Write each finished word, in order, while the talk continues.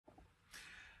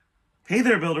Hey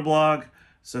there, Builder Blog.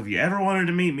 So if you ever wanted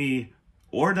to meet me,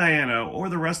 or Diana, or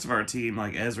the rest of our team,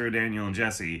 like Ezra, Daniel, and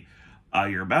Jesse,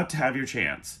 you're about to have your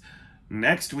chance.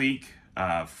 Next week,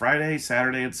 Friday,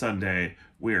 Saturday, and Sunday,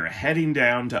 we're heading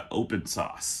down to Open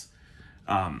Sauce.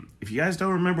 If you guys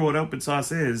don't remember what Open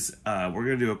Sauce is, we're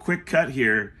going to do a quick cut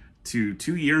here to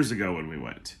 2 years ago when we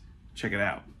went. Check it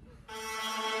out.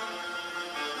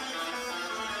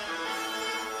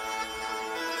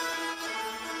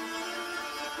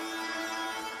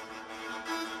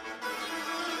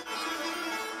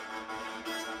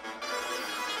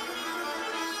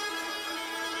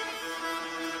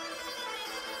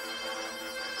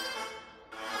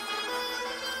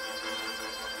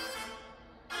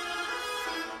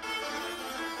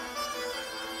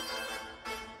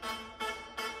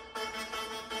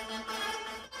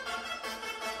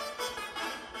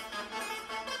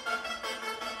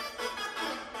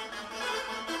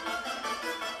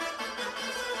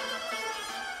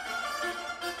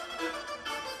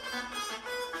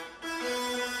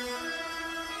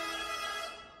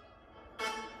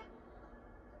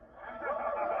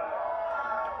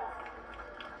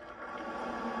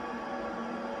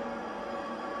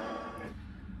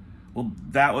 Well,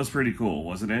 that was pretty cool,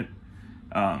 wasn't it?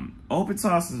 Open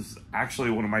Sauce is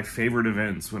actually one of my favorite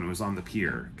events when it was on the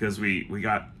pier, because we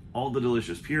got all the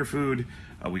delicious pier food,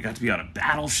 we got to be on a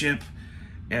battleship,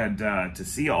 and to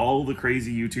see all the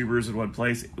crazy YouTubers in one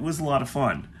place, it was a lot of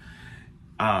fun.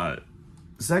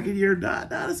 Second year,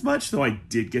 not as much, though I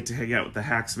did get to hang out with the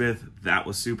Hacksmith. That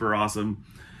was super awesome.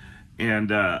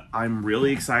 And I'm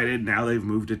really excited now they've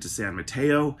moved it to San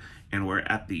Mateo, and we're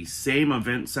at the same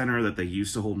event center that they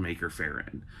used to hold Maker Faire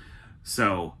in.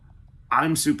 So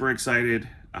I'm super excited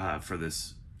for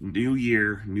this new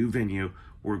year, new venue.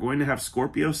 We're going to have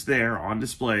Skorpios there on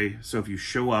display, so if you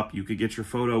show up, you could get your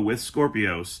photo with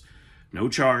Skorpios. No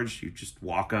charge, you just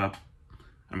walk up.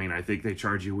 I mean, I think they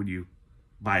charge you when you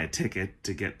buy a ticket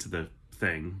to get to the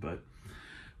thing, but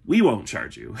we won't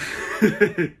charge you.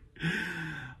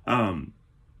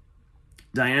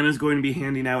 Diana's going to be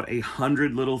handing out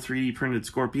 100 little 3D printed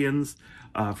scorpions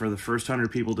for the first 100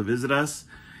 people to visit us.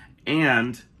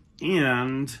 And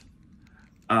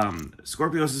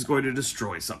Skorpios is going to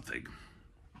destroy something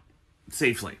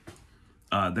safely.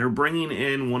 They're bringing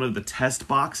in one of the test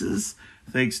boxes,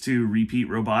 thanks to Repeat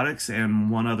Robotics and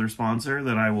one other sponsor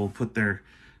that I will put their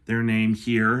name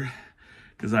here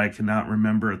because I cannot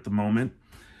remember at the moment.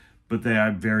 But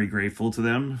I'm very grateful to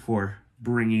them for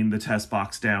bringing the test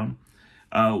box down.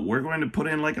 We're going to put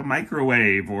in like a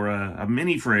microwave or a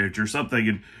mini fridge or something,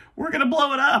 and we're going to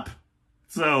blow it up.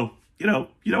 So, you don't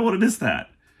want to miss that.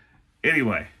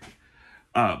 Anyway,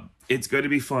 it's going to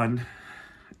be fun.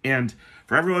 And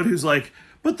for everyone who's like,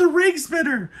 but the ring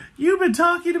spinner, you've been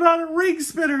talking about a ring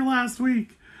spinner last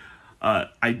week.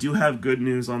 I do have good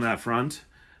news on that front.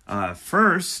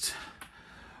 First,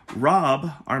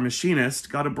 Rob, our machinist,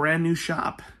 got a brand new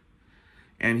shop.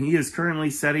 And he is currently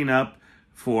setting up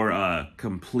for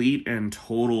complete and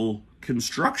total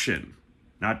construction,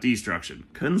 not destruction,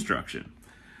 construction,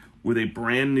 with a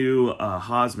brand new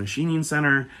Haas machining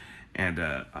center and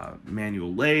a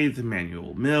manual lathe,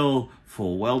 manual mill,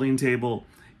 full welding table.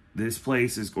 This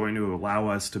place is going to allow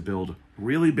us to build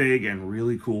really big and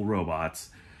really cool robots.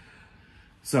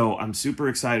 So I'm super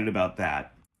excited about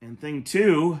that. And thing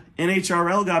two,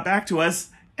 NHRL got back to us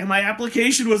and my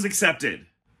application was accepted.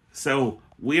 So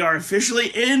we are officially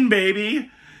in,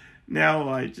 baby. Now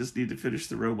I just need to finish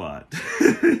the robot.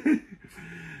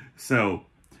 So,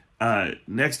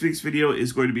 next week's video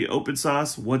is going to be Open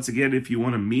Sauce. Once again, if you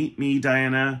want to meet me,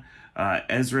 Diana,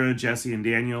 Ezra, Jesse, and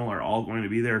Daniel are all going to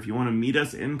be there. If you want to meet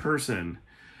us in person,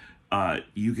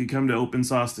 you can come to Open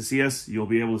Sauce to see us. You'll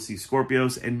be able to see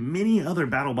Skorpios, and many other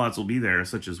Battlebots will be there,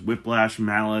 such as Whiplash,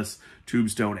 Malice,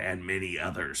 Tombstone, and many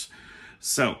others.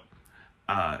 So,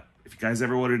 if you guys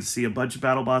ever wanted to see a bunch of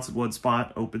Battlebots in one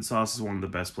spot, Open Sauce is one of the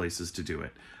best places to do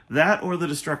it. That or the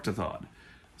Destructathon.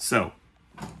 So,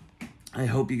 I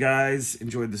hope you guys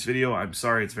enjoyed this video. I'm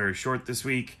sorry it's very short this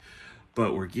week,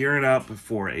 but we're gearing up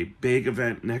for a big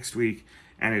event next week,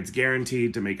 and it's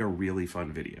guaranteed to make a really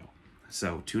fun video.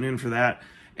 So, tune in for that.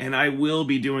 And I will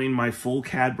be doing my full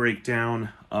CAD breakdown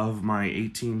of my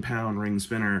 18-pound ring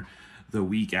spinner the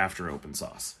week after Open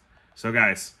Sauce. So,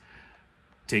 guys,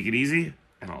 take it easy.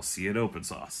 And I'll see you at Open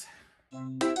Sauce.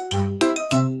 Meow,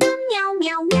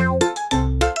 meow, meow.